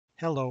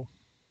Hello.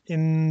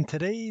 In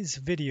today's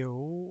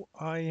video,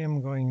 I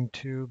am going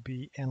to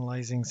be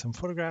analyzing some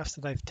photographs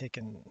that I've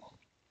taken.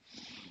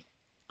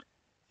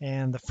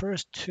 And the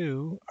first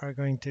two are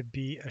going to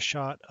be a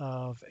shot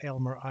of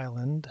Aylmer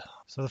Island.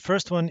 So the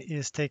first one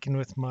is taken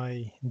with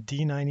my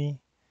D90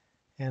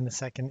 and the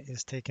second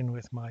is taken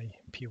with my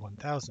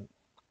P1000.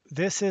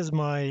 This is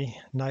my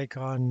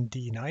Nikon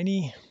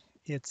D90.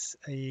 It's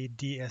a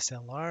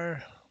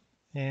DSLR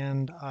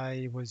and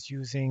I was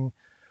using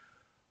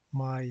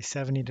my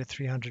 70 to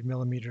 300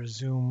 millimeter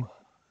zoom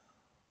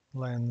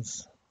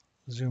lens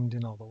zoomed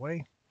in all the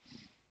way.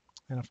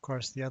 And of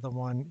course, the other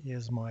one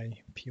is my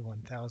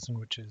P1000,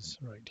 which is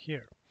right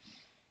here.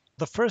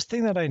 The first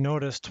thing that I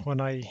noticed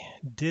when I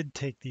did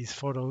take these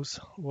photos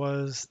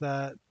was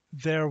that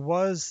there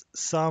was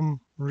some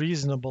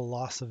reasonable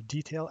loss of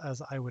detail,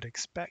 as I would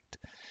expect,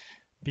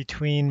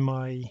 between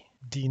my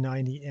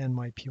D90 and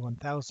my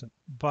P1000.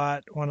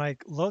 But when I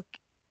look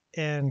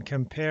and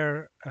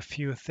compare a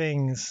few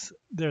things,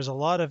 there's a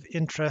lot of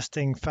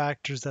interesting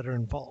factors that are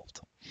involved.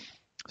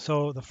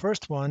 So the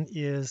first one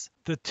is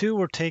the two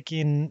were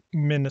taken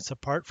minutes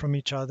apart from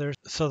each other,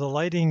 so the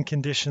lighting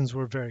conditions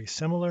were very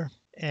similar.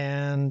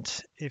 And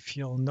if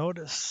you'll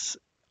notice,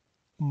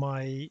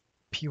 my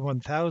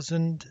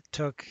P1000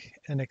 took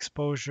an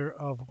exposure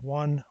of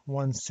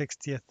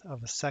 1/160th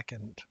of a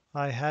second.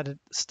 I had it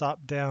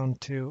stopped down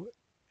to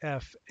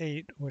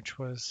f8, which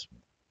was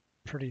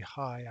pretty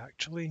high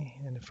actually.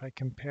 And if I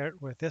compare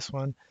it with this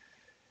one,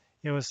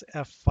 it was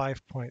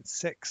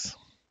f5.6.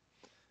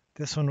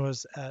 This one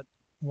was at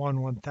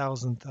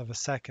 1/1000th of a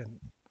second.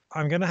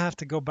 I'm going to have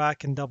to go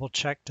back and double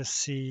check to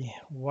see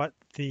what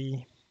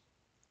the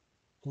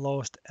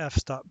lowest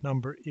f-stop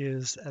number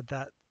is at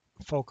that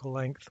focal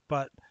length.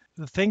 But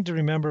the thing to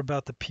remember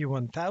about the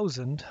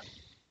P1000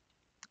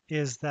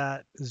 is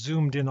that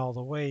zoomed in all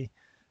the way,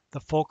 the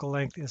focal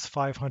length is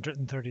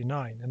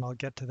 539, and I'll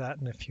get to that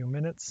in a few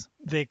minutes.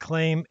 They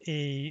claim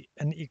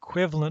an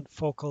equivalent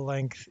focal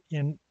length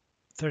in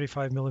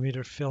 35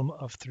 millimeter film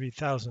of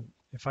 3000.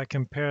 If I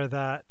compare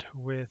that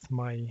with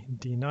my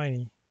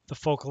D90, the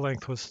focal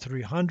length was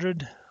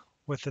 300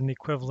 with an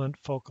equivalent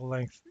focal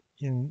length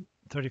in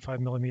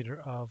 35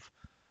 millimeter of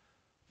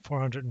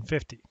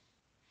 450.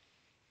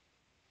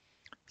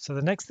 So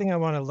the next thing I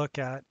want to look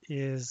at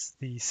is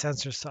the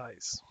sensor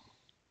size.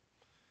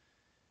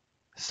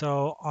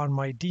 So on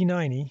my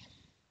D90,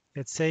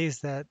 it says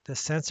that the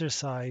sensor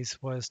size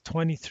was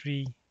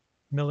 23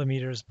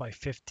 millimeters by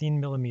 15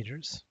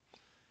 millimeters.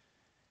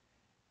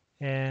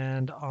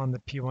 And on the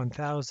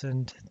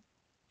P1000,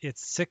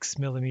 it's 6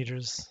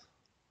 millimeters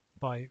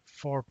by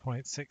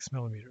 4.6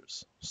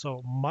 millimeters,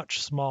 so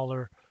much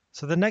smaller.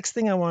 So the next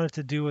thing I wanted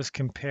to do was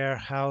compare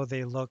how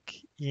they look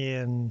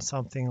in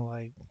something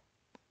like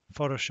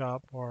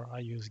Photoshop, or I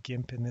use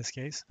GIMP in this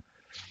case.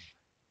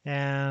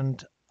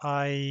 And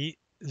I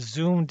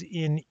zoomed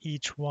in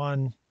each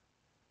one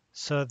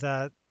so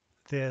that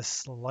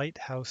this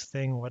lighthouse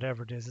thing,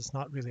 whatever it is, it's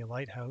not really a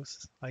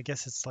lighthouse. I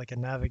guess it's like a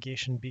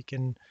navigation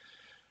beacon.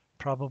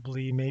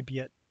 Probably maybe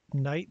at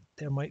night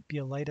there might be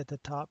a light at the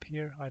top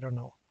here. I don't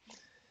know.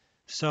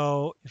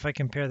 So if I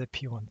compare the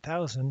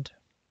P1000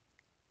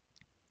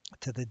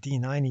 to the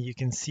D90, you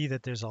can see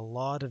that there's a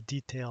lot of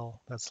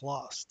detail that's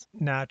lost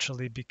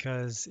naturally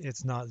because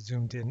it's not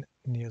zoomed in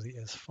nearly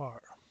as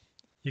far.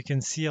 You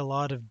can see a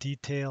lot of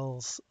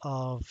details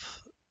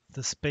of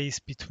the space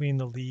between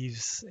the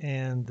leaves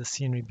and the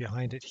scenery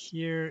behind it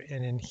here,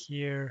 and in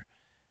here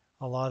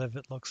a lot of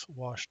it looks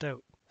washed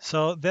out.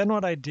 So then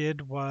what I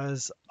did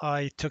was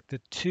I took the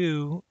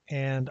two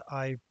and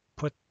I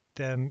put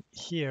them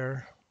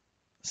here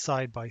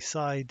side by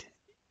side,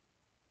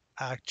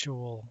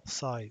 actual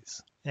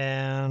size.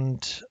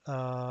 And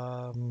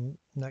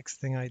next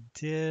thing I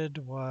did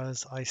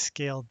was I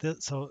scaled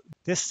this. So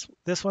this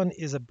one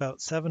is about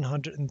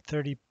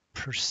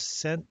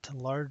 730%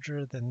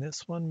 larger than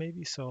this one,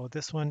 maybe. So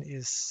this one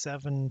is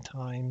 7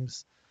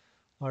 times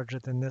larger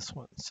than this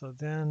one. So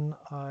then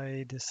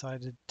I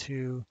decided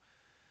to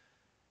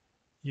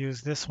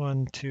use this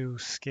one to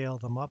scale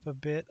them up a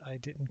bit. I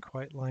didn't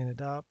quite line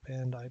it up,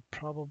 and I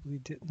probably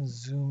didn't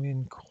zoom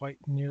in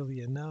quite nearly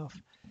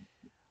enough.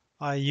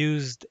 I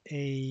used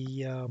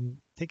I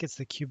think it's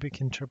the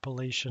cubic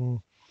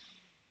interpolation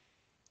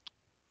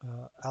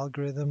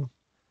algorithm,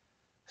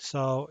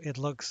 so it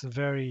looks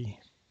very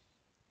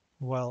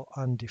well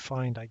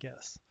undefined, I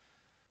guess.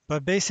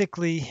 But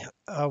basically,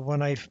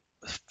 when I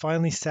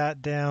finally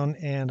sat down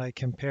and I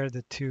compared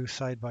the two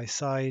side by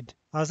side,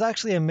 I was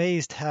actually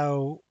amazed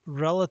how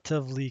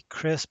relatively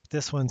crisp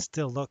this one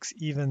still looks,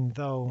 even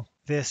though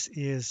this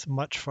is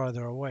much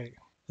farther away.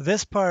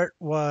 This part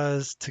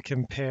was to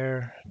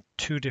compare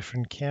two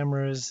different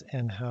cameras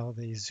and how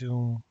they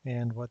zoom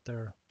and what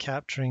their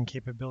capturing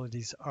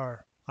capabilities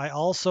are. I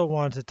also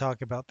wanted to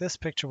talk about this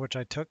picture which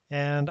I took,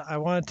 and I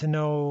wanted to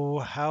know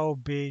how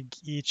big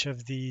each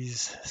of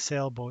these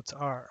sailboats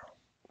are.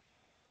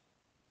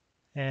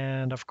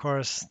 And of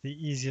course, the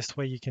easiest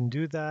way you can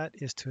do that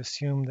is to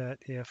assume that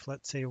if,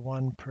 let's say,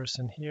 one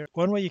person here,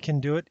 one way you can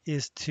do it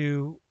is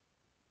to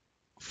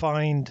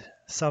find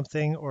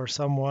something or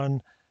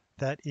someone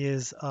that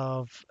is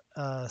of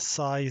a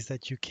size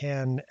that you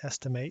can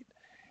estimate.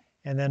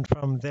 And then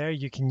from there,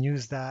 you can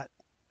use that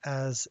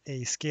as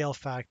a scale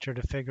factor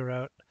to figure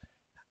out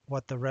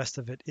what the rest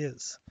of it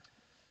is.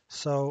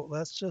 So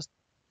let's just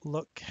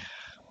look,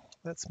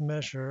 let's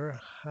measure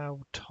how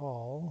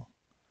tall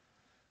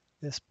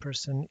this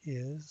person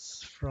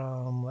is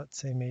from, let's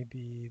say,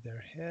 maybe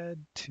their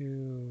head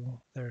to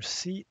their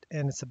seat,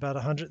 and it's about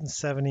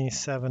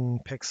 177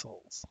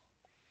 pixels.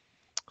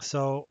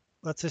 So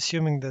let's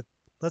assume that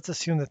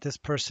this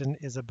person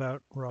is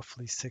about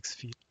roughly 6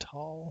 feet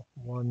tall.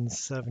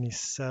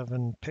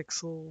 177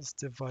 pixels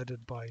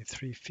divided by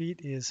 3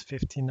 feet is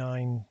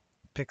 59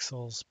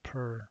 pixels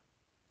per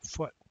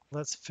foot.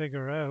 Let's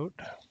figure out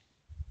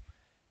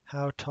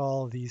how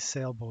tall these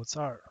sailboats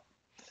are.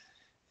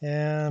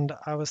 And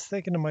I was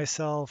thinking to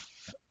myself,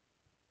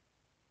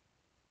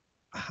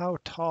 how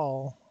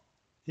tall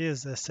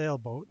is a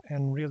sailboat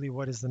and really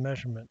what is the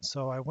measurement?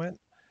 So I went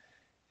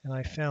and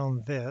I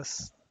found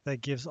this that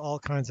gives all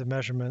kinds of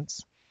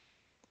measurements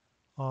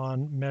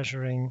on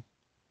measuring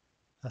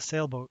a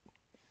sailboat.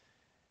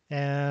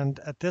 And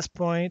at this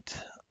point,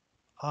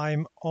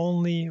 I'm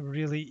only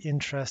really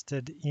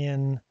interested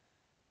in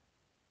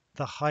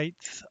the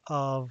height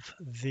of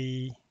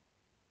the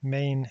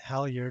main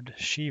halyard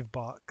sheave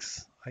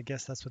box. I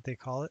guess that's what they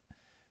call it.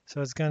 So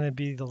it's going to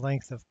be the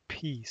length of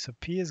P. So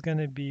P is going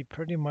to be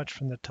pretty much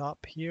from the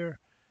top here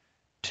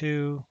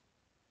to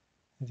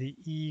the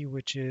E,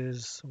 which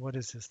is, what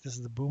is this? This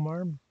is the boom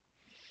arm.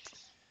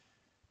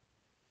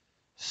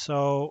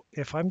 So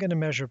if I'm going to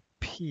measure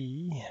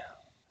P,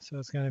 so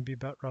it's going to be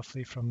about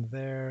roughly from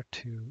there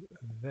to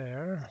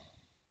there,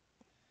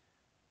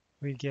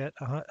 we get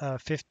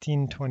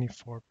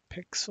 1524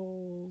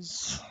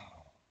 pixels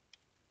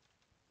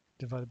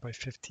divided by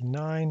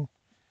 59.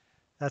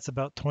 That's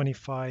about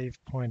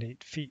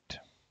 25.8 feet.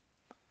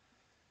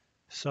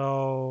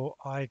 So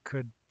I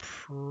could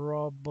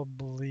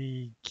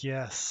probably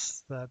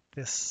guess that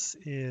this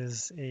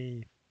is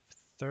a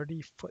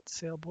 30-foot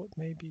sailboat,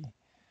 maybe.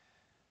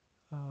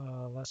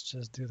 Let's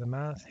just do the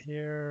math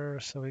here.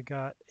 So we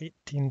got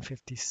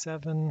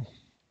 1857.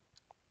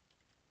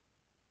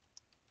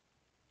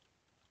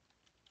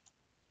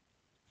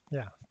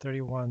 Yeah,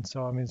 31.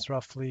 So I mean, it's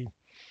roughly,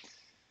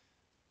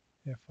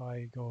 if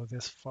I go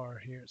this far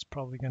here, it's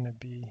probably going to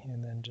be,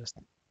 and then just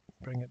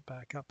bring it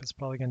back up, it's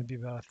probably going to be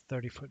about a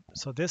 30-foot.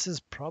 So this is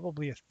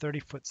probably a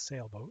 30-foot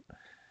sailboat.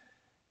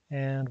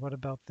 And what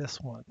about this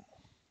one?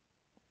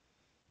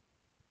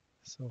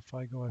 So if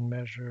I go and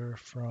measure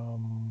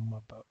from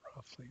about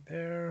roughly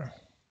there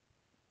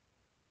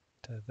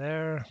to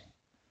there,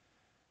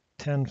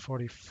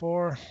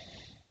 1044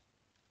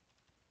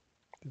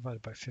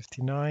 divided by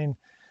 59,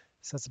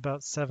 so that's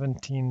about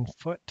 17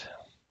 foot.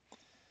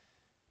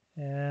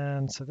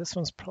 And so this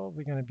one's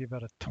probably going to be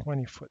about a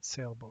 20-foot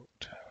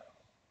sailboat.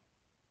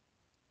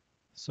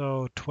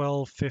 So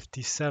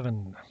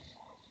 1257.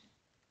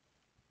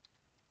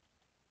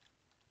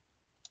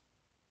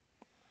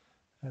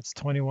 That's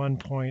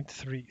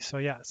 21.3. So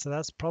yeah, so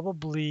that's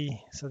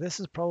probably, so this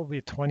is probably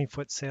a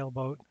 20-foot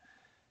sailboat,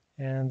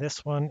 and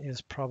this one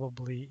is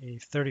probably a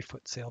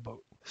 30-foot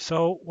sailboat.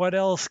 So what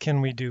else can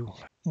we do?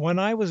 When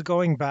I was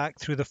going back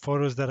through the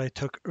photos that I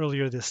took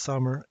earlier this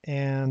summer,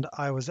 and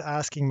I was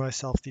asking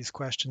myself these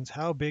questions: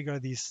 how big are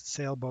these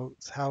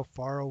sailboats? How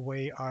far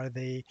away are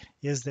they?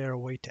 Is there a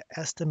way to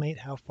estimate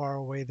how far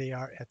away they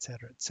are,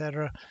 etc.,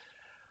 etc.?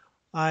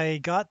 I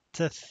got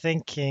to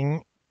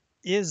thinking,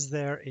 is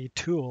there a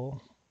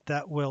tool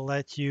that will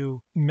let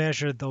you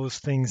measure those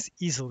things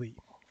easily?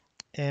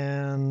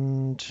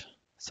 And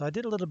so I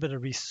did a little bit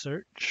of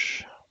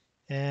research,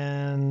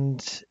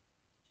 and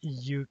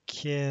you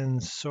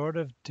can sort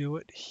of do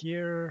it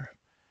here.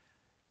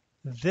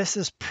 This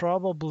is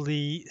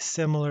probably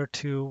similar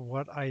to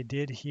what I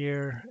did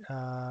here.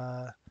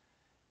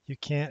 You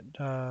can't,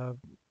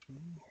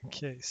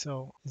 okay,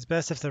 so it's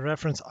best if the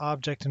reference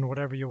object and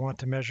whatever you want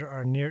to measure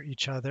are near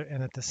each other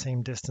and at the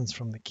same distance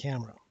from the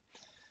camera.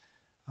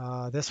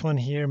 This one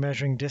here,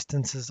 measuring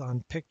distances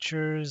on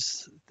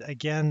pictures.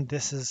 Again,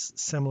 this is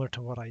similar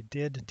to what I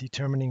did,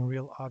 determining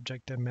real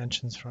object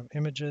dimensions from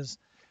images.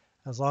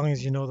 As long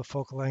as you know the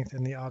focal length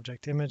and the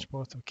object image,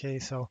 both okay.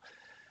 So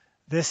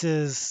this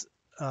is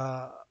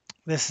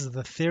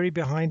the theory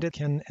behind it.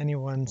 Can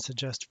anyone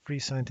suggest free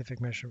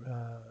scientific measure?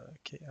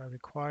 Okay, I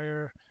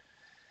require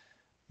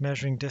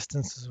measuring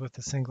distances with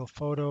a single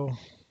photo.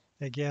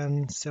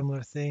 Again,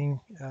 similar thing.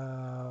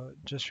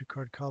 Just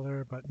record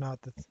color, but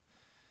not the.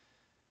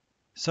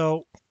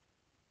 So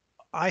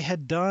I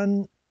had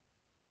done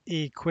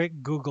a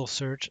quick Google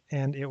search,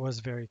 and it was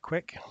very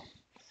quick.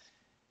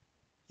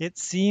 It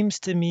seems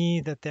to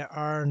me that there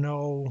are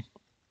no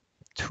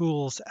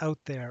tools out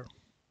there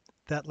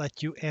that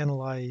let you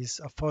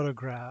analyze a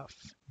photograph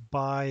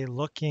by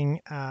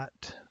looking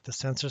at the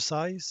sensor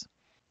size,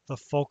 the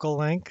focal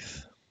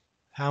length,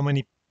 how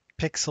many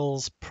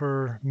pixels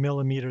per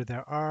millimeter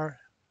there are,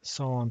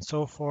 so on and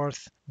so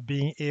forth,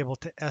 being able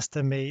to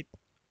estimate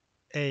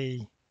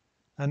an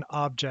an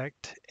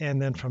object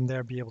and then from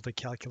there be able to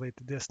calculate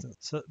the distance.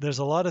 So there's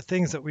a lot of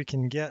things that we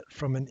can get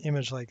from an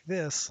image like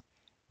this.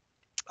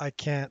 I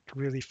can't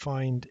really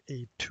find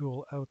a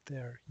tool out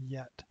there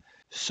yet.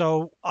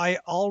 So I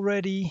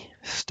already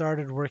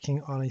started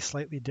working on a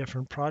slightly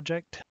different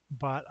project,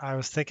 but I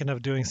was thinking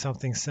of doing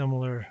something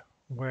similar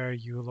where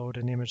you load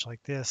an image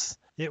like this.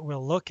 It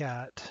will look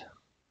at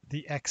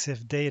the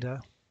EXIF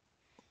data,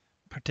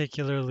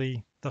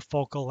 particularly the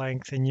focal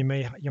length, and you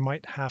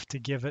might have to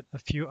give it a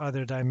few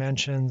other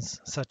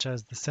dimensions such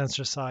as the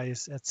sensor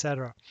size,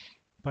 etc.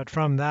 But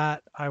from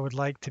that, I would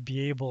like to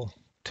be able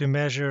to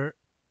measure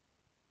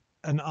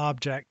an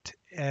object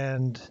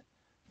and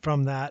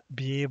from that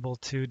be able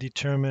to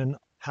determine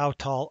how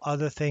tall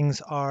other things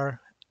are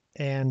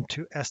and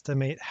to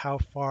estimate how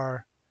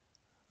far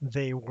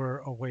they were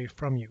away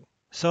from you.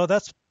 So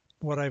that's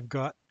what I've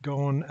got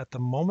going at the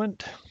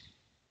moment.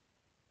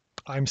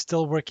 I'm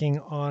still working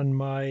on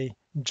my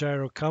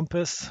gyro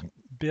compass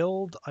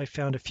build. I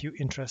found a few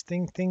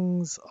interesting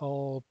things.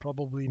 I'll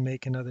probably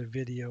make another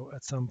video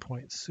at some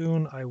point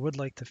soon. I would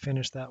like to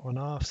finish that one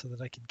off so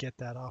that I could get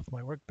that off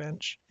my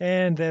workbench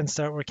and then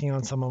start working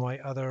on some of my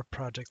other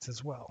projects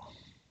as well.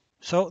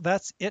 So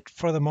that's it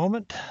for the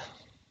moment.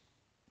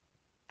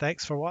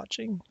 Thanks for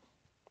watching,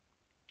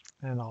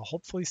 and I'll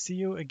hopefully see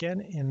you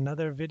again in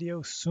another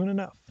video soon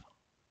enough.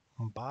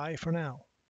 Bye for now.